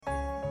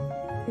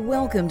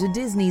Welcome to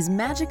Disney's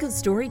Magic of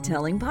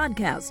Storytelling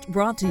podcast,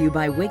 brought to you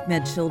by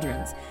WakeMed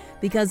Children's,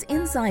 because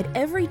inside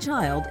every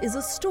child is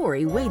a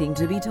story waiting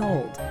to be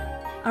told.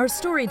 Our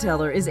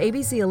storyteller is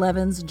ABC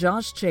 11's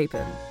Josh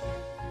Chapin.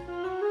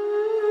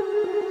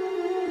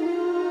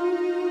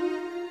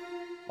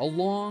 A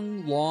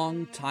long,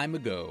 long time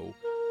ago,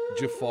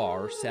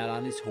 Jafar sat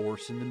on his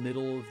horse in the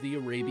middle of the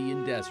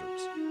Arabian desert.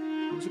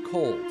 It was a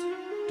cold,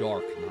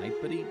 dark night,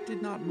 but he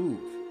did not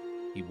move.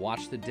 He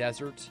watched the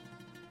desert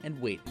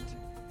and waited.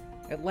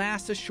 At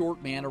last, a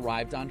short man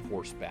arrived on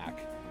horseback.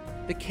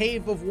 "The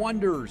Cave of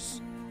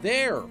Wonders!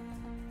 There!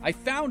 I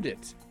found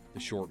it!" the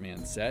short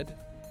man said.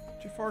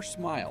 Jafar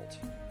smiled.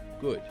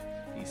 "Good,"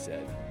 he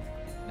said.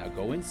 "Now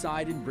go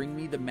inside and bring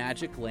me the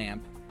magic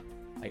lamp.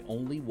 I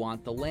only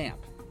want the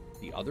lamp.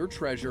 The other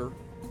treasure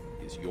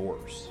is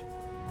yours."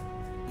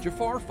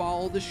 Jafar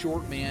followed the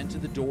short man to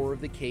the door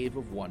of the Cave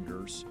of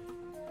Wonders.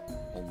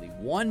 "Only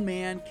one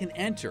man can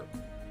enter,"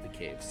 the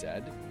cave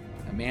said.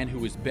 "A man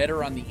who is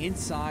better on the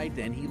inside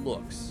than he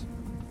looks."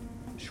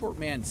 The short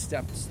man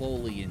stepped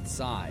slowly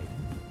inside.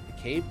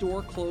 The cave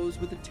door closed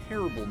with a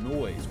terrible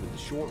noise with the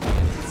short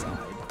man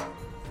inside.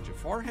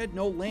 Jafar had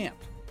no lamp.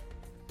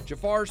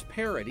 Jafar's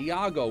parrot,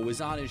 Iago,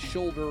 was on his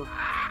shoulder.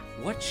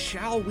 "What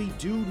shall we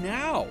do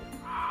now?"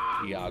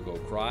 Iago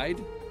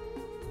cried.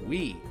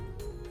 "We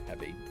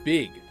have a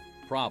big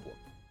problem."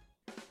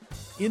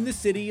 In the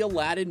city,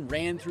 Aladdin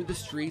ran through the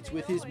streets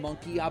with his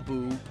monkey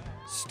Abu.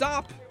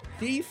 "Stop,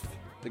 thief!"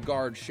 the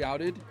guard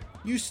shouted.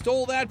 "You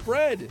stole that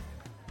bread!"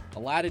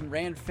 Aladdin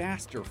ran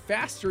faster,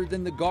 faster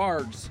than the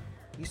guards.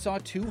 He saw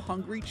two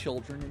hungry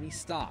children and he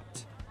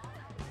stopped.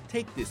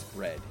 "Take this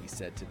bread," he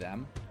said to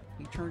them.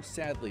 He turned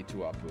sadly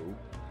to Abu.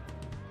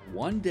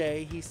 "One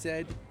day," he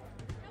said,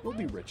 "we'll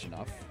be rich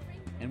enough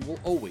and we'll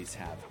always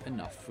have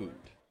enough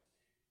food."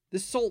 The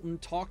Sultan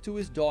talked to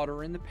his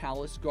daughter in the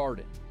palace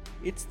garden.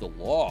 "It's the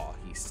law,"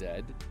 he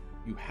said.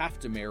 "You have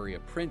to marry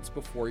a prince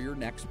before your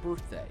next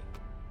birthday."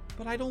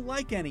 "But I don't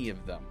like any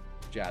of them,"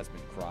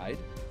 Jasmine cried.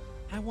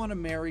 "I want to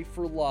marry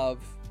for love.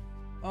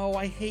 Oh,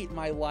 I hate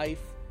my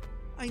life.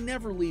 I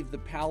never leave the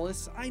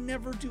palace. I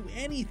never do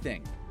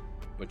anything."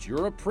 "But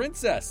you're a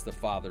princess," the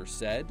father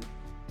said.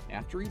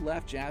 After he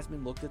left,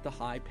 Jasmine looked at the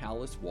high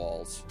palace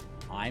walls.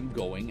 "I'm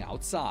going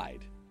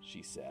outside,"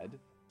 she said.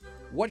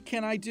 "What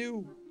can I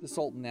do?" the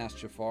Sultan asked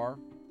Jafar.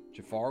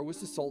 Jafar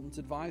was the Sultan's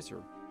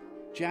advisor.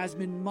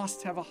 "Jasmine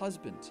must have a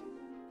husband."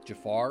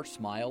 Jafar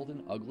smiled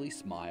an ugly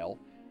smile.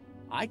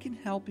 "I can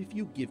help if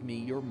you give me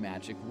your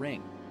magic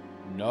ring."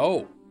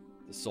 "No,"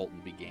 the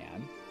Sultan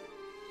began.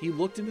 He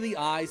looked into the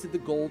eyes of the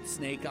gold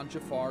snake on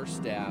Jafar's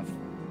staff.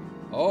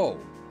 "Oh,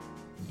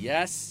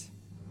 yes,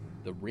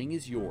 the ring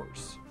is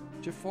yours."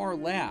 Jafar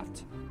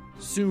laughed.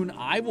 "Soon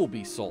I will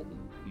be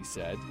Sultan," he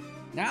said.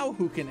 "Now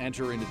who can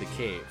enter into the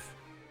cave?"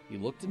 He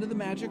looked into the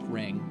magic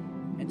ring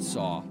and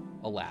saw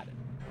Aladdin.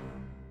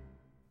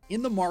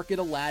 In the market,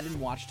 Aladdin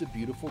watched a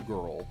beautiful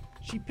girl.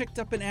 She picked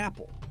up an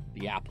apple.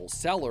 The apple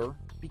seller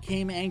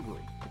became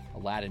angry.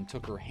 Aladdin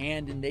took her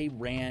hand and they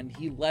ran.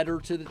 He led her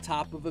to the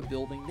top of a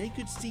building. They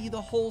could see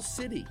the whole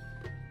city.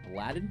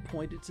 Aladdin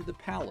pointed to the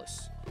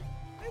palace.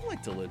 "I'd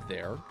like to live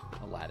there,"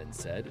 Aladdin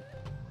said.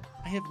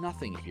 "I have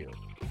nothing here.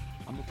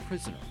 I'm a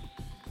prisoner."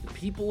 "The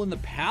people in the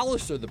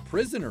palace are the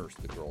prisoners,"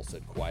 the girl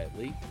said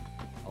quietly.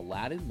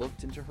 Aladdin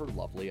looked into her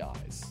lovely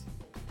eyes.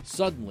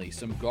 Suddenly,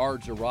 some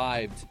guards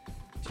arrived.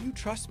 "Do you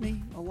trust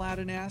me?"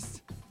 Aladdin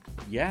asked.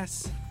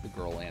 "Yes," the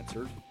girl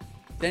answered.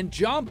 "Then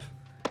jump!"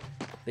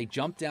 They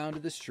jumped down to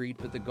the street,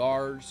 but the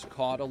guards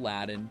caught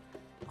Aladdin.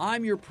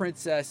 "I'm your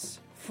princess.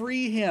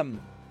 Free him!"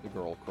 the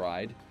girl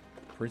cried.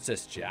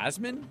 "Princess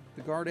Jasmine?"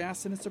 the guard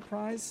asked in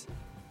surprise.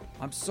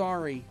 "I'm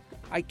sorry.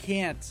 I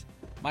can't.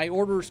 My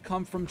orders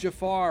come from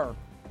Jafar."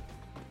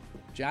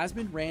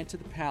 Jasmine ran to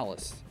the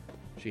palace.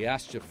 She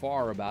asked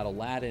Jafar about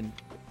Aladdin.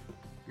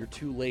 "You're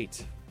too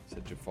late,"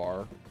 said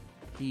Jafar.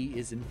 "He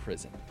is in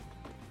prison."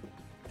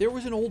 There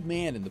was an old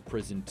man in the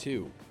prison,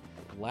 too.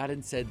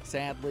 Aladdin said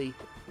sadly,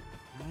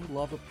 "I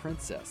love a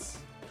princess.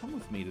 Come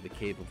with me to the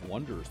Cave of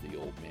Wonders," the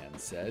old man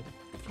said.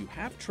 "If you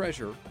have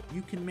treasure,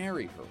 you can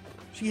marry her."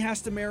 "She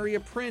has to marry a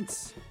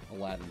prince,"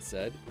 Aladdin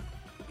said.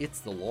 "It's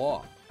the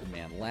law," the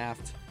man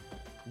laughed.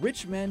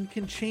 "Rich men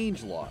can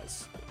change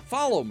laws.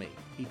 Follow me."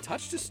 He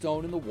touched a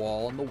stone in the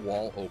wall and the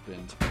wall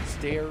opened.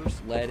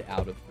 Stairs led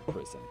out of the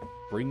prison.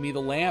 "Bring me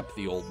the lamp,"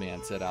 the old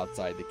man said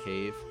outside the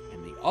cave,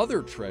 "and the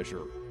other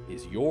treasure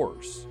is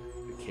yours."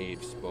 The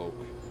cave spoke.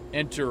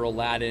 "Enter,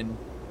 Aladdin,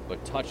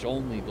 but touch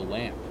only the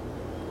lamp."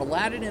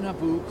 Aladdin and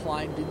Abu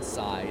climbed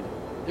inside.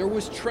 There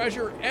was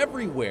treasure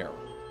everywhere.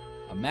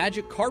 A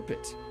magic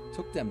carpet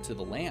took them to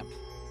the lamp.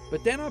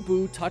 But then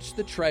Abu touched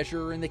the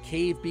treasure and the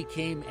cave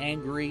became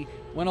angry.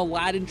 When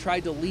Aladdin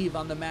tried to leave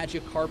on the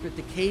magic carpet,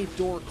 the cave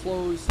door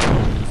closed.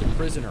 He was a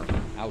prisoner.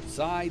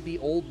 Outside, the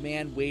old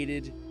man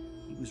waited.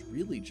 He was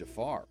really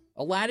Jafar.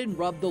 Aladdin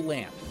rubbed the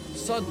lamp.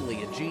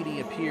 Suddenly, a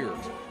genie appeared.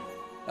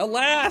 "At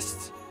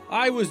last!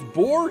 I was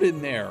bored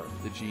in there,"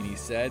 the genie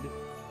said.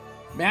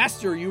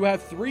 "Master, you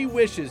have 3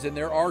 wishes and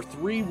there are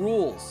 3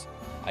 rules.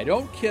 I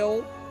don't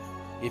kill,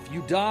 If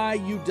you die,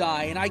 you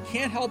die, and I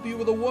can't help you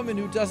with a woman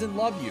who doesn't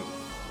love you.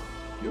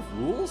 You have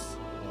rules?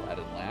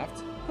 Aladdin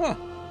laughed. Huh,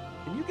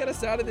 can you get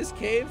us out of this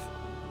cave?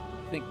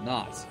 I think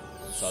not.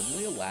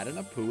 Suddenly, Aladdin,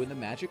 Apu, and the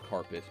magic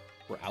carpet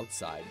were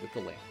outside with the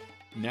lamp.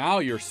 Now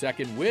your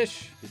second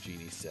wish, the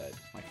genie said.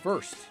 My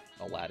first,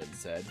 Aladdin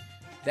said.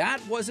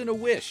 That wasn't a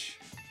wish.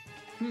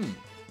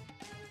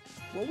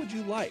 What would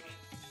you like?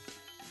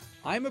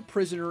 I'm a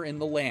prisoner in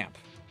the lamp,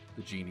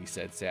 the genie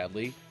said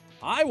sadly.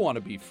 I want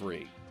to be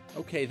free.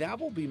 Okay, that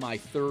will be my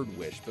third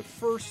wish, but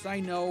first I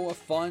know a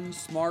fun,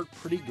 smart,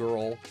 pretty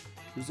girl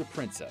who's a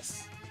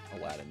princess,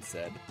 Aladdin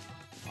said.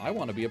 I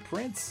want to be a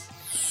prince.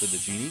 So the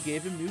genie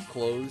gave him new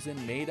clothes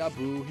and made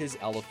Abu his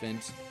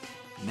elephant.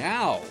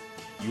 Now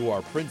you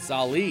are Prince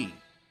Ali.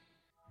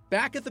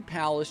 Back at the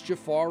palace,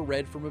 Jafar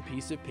read from a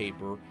piece of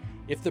paper,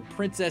 if the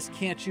princess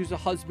can't choose a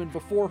husband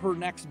before her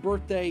next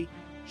birthday,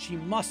 she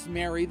must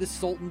marry the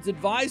Sultan's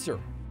advisor.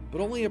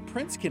 But only a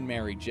prince can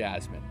marry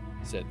Jasmine,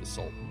 said the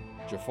Sultan.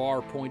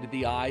 Jafar pointed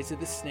the eyes of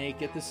the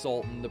snake at the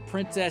Sultan. The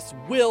princess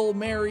will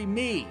marry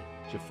me,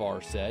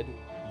 Jafar said.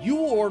 You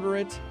order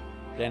it,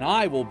 then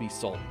I will be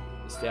Sultan.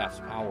 The staff's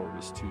power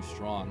was too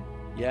strong.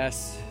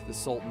 Yes, the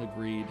Sultan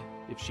agreed,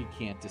 if she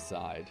can't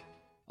decide.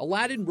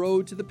 Aladdin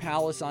rode to the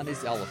palace on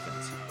his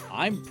elephant.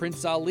 I'm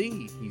Prince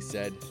Ali, he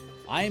said.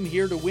 I am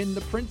here to win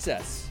the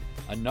princess.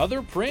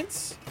 Another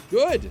prince?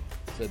 Good,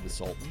 said the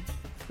Sultan.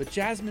 But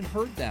Jasmine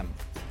heard them.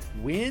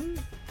 Win?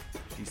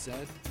 She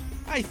said.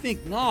 I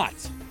think not.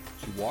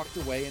 She walked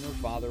away and her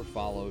father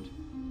followed.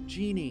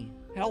 Genie,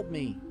 help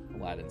me,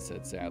 Aladdin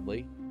said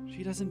sadly.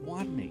 She doesn't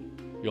want me.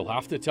 You'll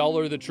have to tell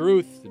her the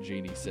truth, the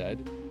genie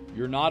said.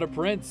 You're not a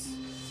prince.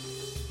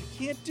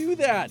 I can't do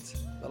that,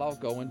 but I'll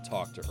go and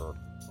talk to her,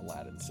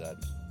 Aladdin said.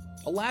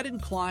 Aladdin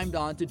climbed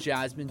onto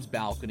Jasmine's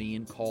balcony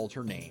and called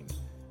her name.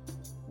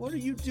 What are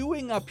you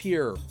doing up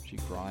here? She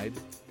cried,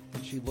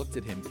 and she looked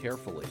at him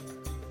carefully.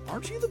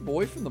 Aren't you the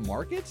boy from the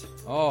market?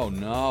 Oh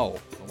no,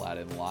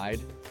 Aladdin lied.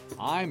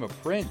 I'm a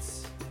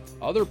prince.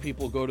 Other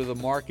people go to the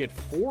market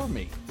for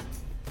me.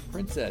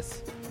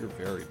 Princess, you're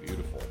very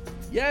beautiful.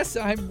 Yes,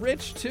 I'm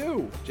rich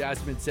too,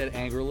 Jasmine said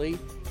angrily.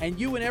 And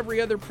you and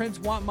every other prince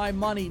want my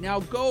money.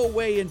 Now go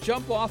away and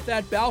jump off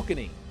that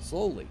balcony.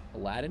 Slowly,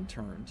 Aladdin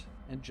turned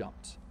and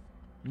jumped.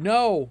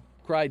 No,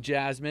 cried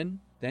Jasmine.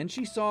 Then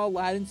she saw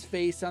Aladdin's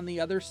face on the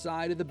other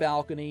side of the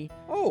balcony.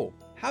 Oh,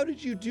 how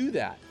did you do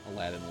that?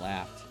 Aladdin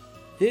laughed.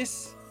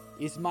 This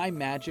is my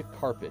magic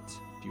carpet.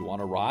 Do you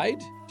want to ride?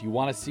 Do you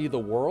want to see the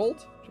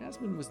world?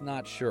 Jasmine was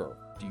not sure.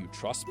 Do you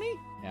trust me?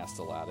 Asked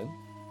Aladdin.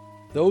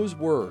 Those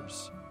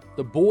words.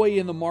 The boy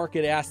in the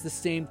market asked the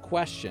same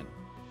question.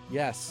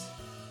 Yes,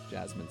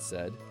 Jasmine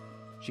said.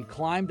 She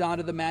climbed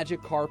onto the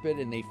magic carpet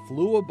and they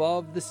flew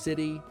above the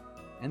city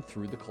and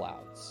through the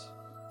clouds.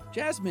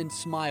 Jasmine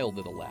smiled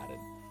at Aladdin.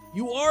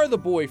 You are the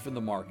boy from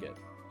the market,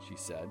 she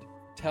said.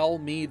 Tell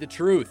me the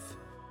truth.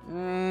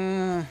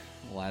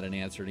 Aladdin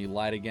answered. He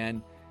lied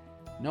again.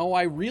 No,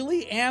 I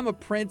really am a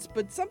prince,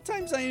 but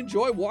sometimes I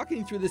enjoy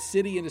walking through the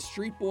city in a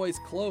street boy's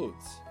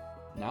clothes.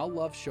 Now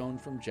love shone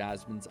from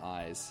Jasmine's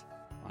eyes.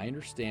 I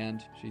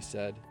understand, she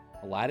said.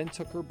 Aladdin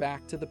took her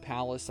back to the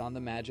palace on the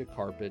magic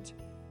carpet.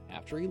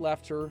 After he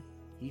left her,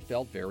 he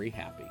felt very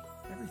happy.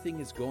 Everything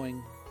is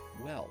going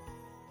well,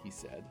 he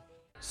said.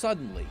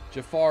 Suddenly,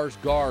 Jafar's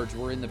guards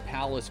were in the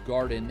palace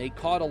garden. They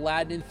caught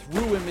Aladdin and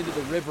threw him into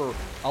the river.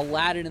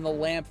 Aladdin and the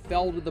lamp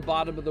fell to the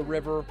bottom of the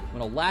river.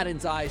 When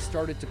Aladdin's eyes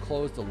started to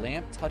close, the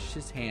lamp touched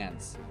his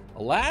hands.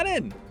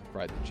 Aladdin,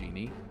 cried the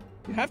genie,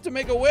 you have to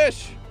make a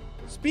wish.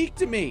 Speak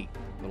to me.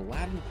 But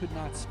Aladdin could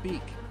not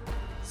speak.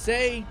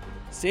 Say,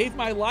 save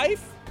my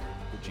life,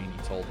 the genie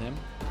told him.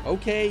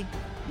 Okay,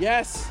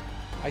 yes,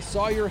 I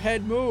saw your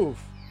head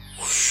move.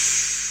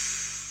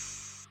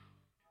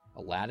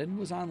 Aladdin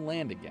was on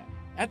land again.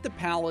 At the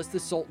palace, the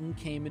Sultan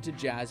came into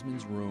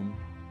Jasmine's room.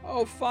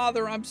 Oh,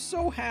 Father, I'm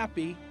so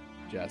happy,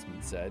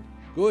 Jasmine said.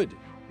 Good,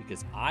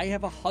 because I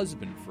have a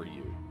husband for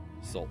you,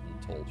 the Sultan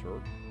told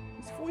her.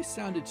 His voice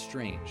sounded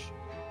strange.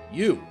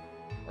 You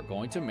are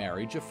going to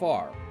marry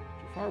Jafar.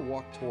 Jafar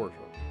walked toward her.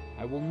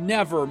 I will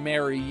never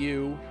marry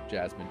you,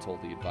 Jasmine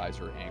told the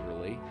advisor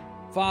angrily.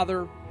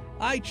 Father,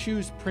 I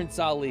choose Prince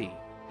Ali.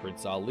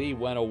 Prince Ali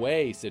went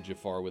away, said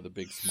Jafar with a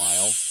big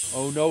smile.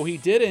 Oh, no, he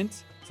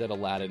didn't, said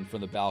Aladdin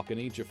from the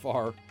balcony.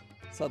 Jafar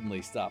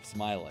suddenly stopped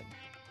smiling.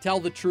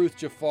 Tell the truth,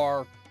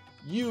 Jafar.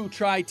 You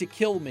tried to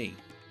kill me,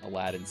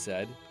 Aladdin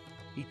said.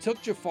 He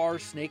took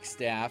Jafar's snake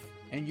staff,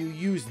 and you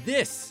used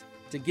this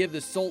to give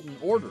the Sultan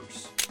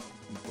orders.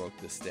 He broke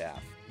the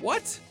staff.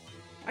 What?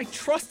 I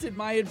trusted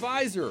my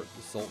advisor,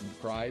 the Sultan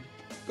cried.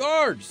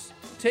 Guards,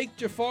 take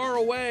Jafar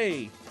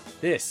away.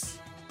 This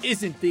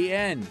isn't the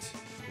end,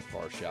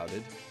 Jafar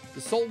shouted. The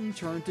Sultan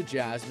turned to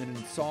Jasmine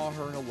and saw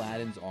her in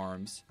Aladdin's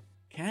arms.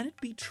 Can it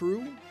be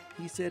true?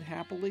 He said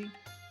happily.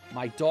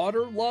 My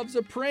daughter loves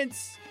a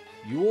prince.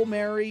 You will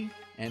marry,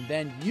 and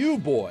then you,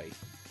 boy,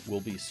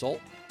 will be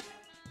Sultan.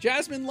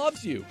 Jasmine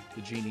loves you,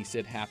 the genie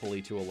said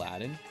happily to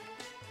Aladdin.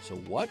 So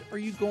what are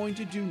you going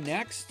to do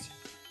next?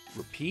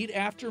 Repeat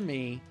after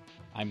me.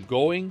 I'm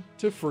going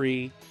to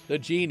free the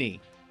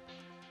genie.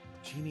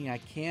 Genie, I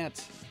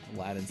can't,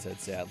 Aladdin said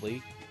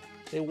sadly.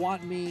 They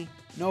want me,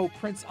 no,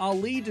 Prince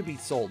Ali to be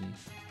Sultan.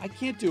 I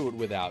can't do it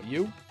without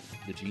you.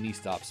 The genie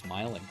stopped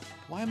smiling.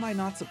 Why am I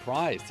not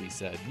surprised, he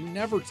said. You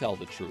never tell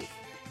the truth.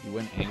 He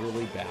went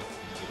angrily back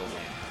into the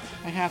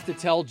lamp. I have to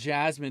tell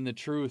Jasmine the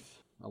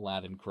truth,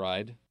 Aladdin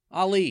cried.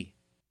 Ali,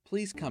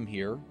 please come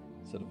here,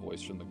 said a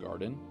voice from the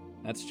garden.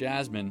 That's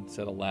Jasmine,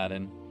 said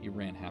Aladdin. He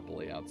ran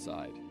happily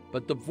outside.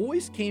 But the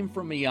voice came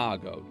from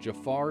Iago,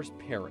 Jafar's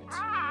parrot.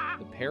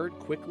 The parrot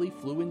quickly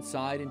flew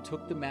inside and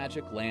took the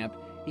magic lamp.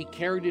 He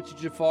carried it to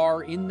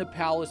Jafar in the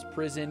palace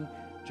prison.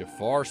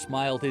 Jafar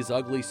smiled his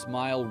ugly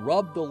smile,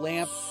 rubbed the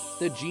lamp.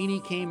 The genie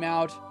came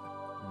out,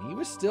 and he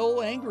was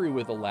still angry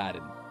with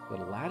Aladdin. But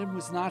Aladdin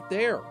was not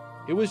there.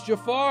 It was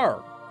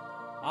Jafar.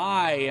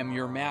 I am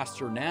your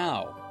master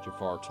now,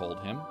 Jafar told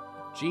him.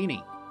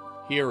 Genie,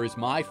 here is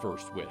my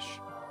first wish.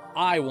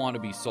 I want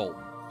to be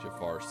Sultan,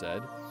 Jafar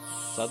said.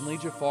 Suddenly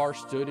Jafar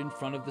stood in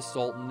front of the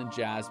Sultan and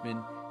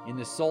Jasmine in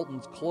the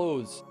Sultan's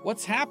clothes.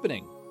 What's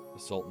happening? The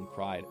Sultan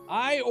cried.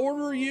 I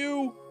order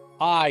you.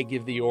 I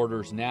give the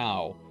orders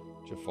now,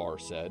 Jafar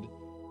said.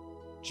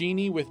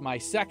 Genie, with my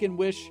second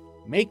wish,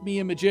 make me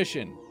a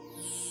magician.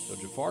 So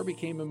Jafar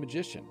became a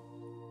magician.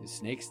 His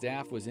snake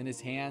staff was in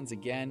his hands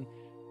again.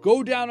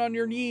 Go down on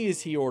your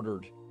knees, he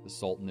ordered. The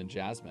Sultan and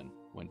Jasmine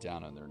went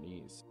down on their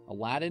knees.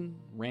 Aladdin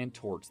ran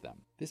towards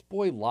them. This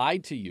boy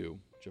lied to you,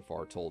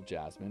 Jafar told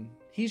Jasmine.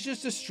 He's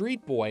just a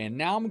street boy, and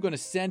now I'm going to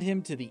send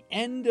him to the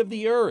end of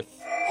the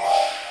earth.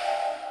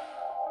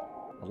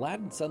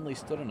 Aladdin suddenly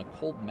stood on a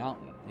cold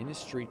mountain in his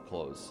street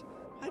clothes.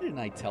 Why didn't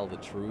I tell the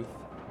truth?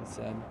 He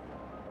said.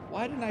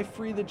 Why didn't I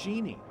free the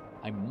genie?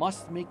 I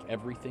must make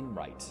everything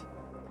right.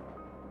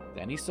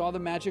 Then he saw the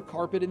magic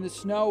carpet in the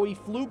snow. He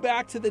flew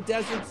back to the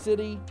desert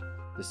city.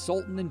 The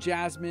Sultan and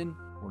Jasmine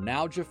were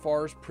now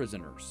Jafar's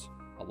prisoners.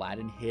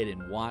 Aladdin hid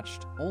and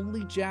watched.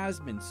 Only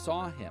Jasmine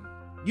saw him.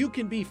 You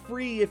can be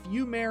free if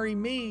you marry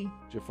me,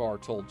 Jafar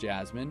told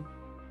Jasmine.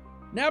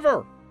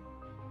 Never!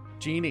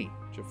 Genie,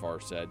 Jafar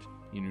said.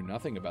 He knew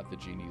nothing about the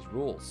genie's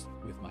rules.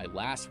 With my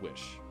last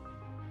wish,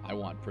 I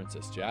want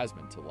Princess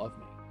Jasmine to love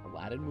me.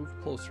 Aladdin moved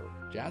closer.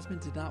 Jasmine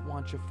did not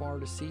want Jafar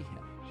to see him.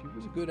 She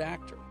was a good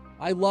actor.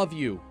 I love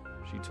you,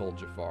 she told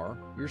Jafar.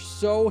 You're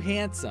so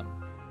handsome.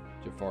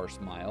 Jafar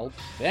smiled.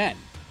 Then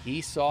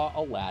he saw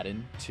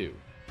Aladdin too.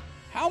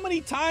 How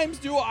many times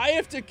do I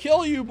have to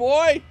kill you,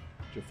 boy?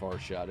 Jafar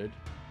shouted.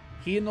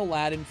 He and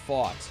Aladdin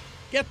fought.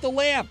 Get the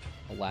lamp,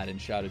 Aladdin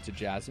shouted to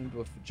Jasmine,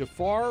 but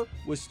Jafar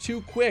was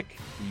too quick.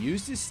 He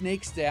used his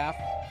snake staff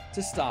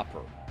to stop her.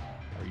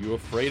 Are you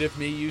afraid of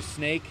me, you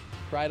snake?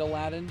 Cried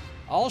Aladdin.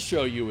 I'll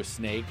show you a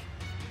snake,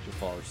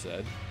 Jafar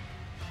said.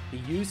 He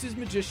used his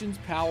magician's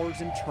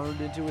powers and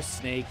turned into a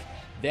snake.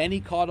 Then he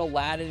caught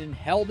Aladdin and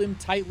held him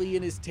tightly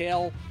in his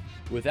tail.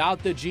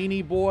 Without the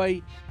genie,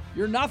 boy,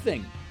 you're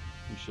nothing,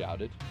 he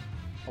shouted.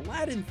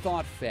 Aladdin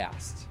thought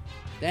fast.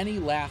 Then he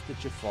laughed at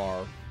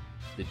Jafar.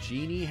 The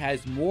genie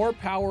has more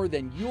power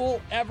than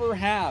you'll ever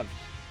have.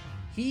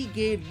 He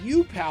gave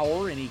you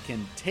power and he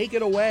can take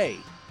it away.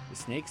 The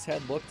snake's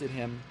head looked at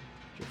him.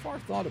 Jafar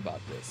thought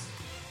about this.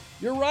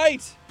 You're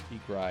right, he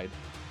cried.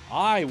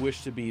 I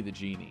wish to be the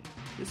genie.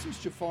 This was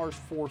Jafar's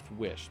fourth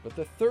wish, but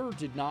the third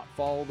did not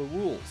follow the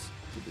rules.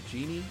 So the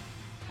genie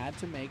had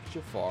to make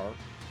Jafar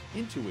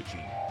into a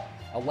genie.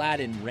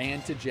 Aladdin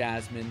ran to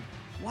Jasmine.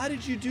 Why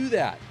did you do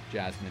that?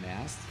 Jasmine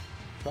asked.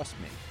 Trust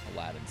me,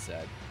 Aladdin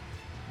said.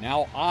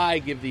 Now I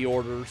give the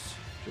orders,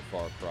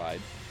 Jafar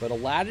cried. But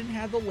Aladdin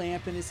had the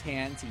lamp in his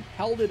hands. He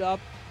held it up.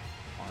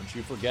 Aren't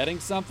you forgetting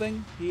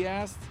something? He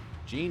asked.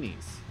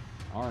 Genies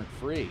aren't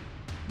free.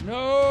 No!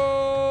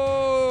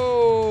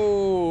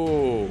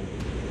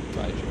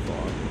 Cried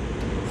Jafar.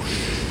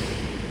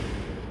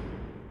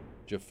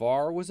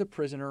 Jafar was a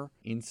prisoner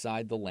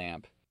inside the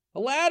lamp.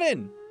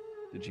 Aladdin,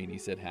 the genie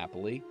said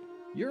happily.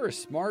 You're a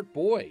smart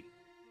boy.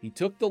 He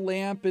took the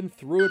lamp and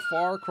threw it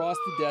far across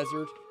the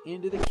desert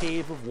into the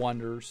Cave of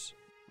Wonders.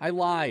 I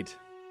lied.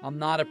 I'm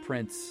not a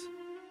prince,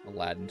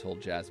 Aladdin told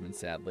Jasmine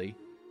sadly.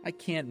 I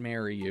can't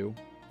marry you.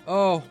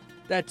 Oh,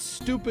 that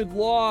stupid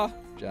law,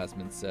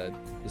 Jasmine said.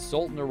 The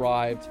Sultan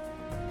arrived.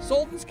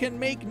 Sultans can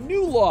make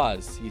new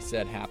laws, he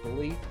said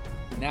happily.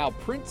 Now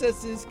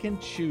princesses can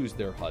choose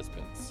their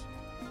husbands.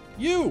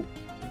 You!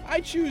 I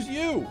choose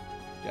you,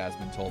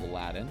 Jasmine told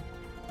Aladdin.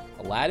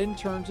 Aladdin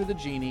turned to the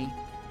genie,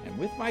 and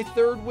with my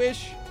third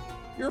wish,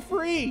 you're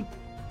free!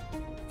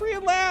 Free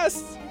at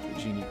last! The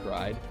genie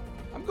cried.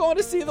 I'm going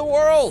to see the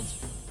world!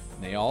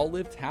 And they all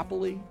lived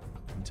happily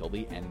until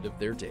the end of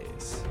their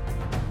days.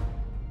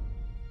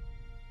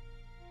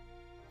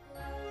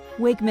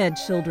 WakeMed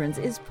Children's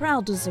is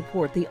proud to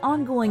support the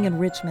ongoing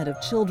enrichment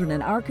of children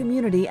in our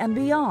community and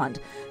beyond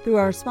through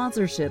our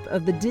sponsorship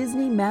of the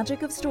Disney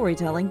Magic of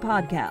Storytelling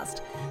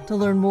podcast. To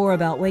learn more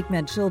about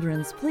WakeMed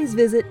Children's, please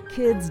visit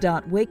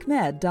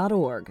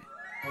kids.wakemed.org.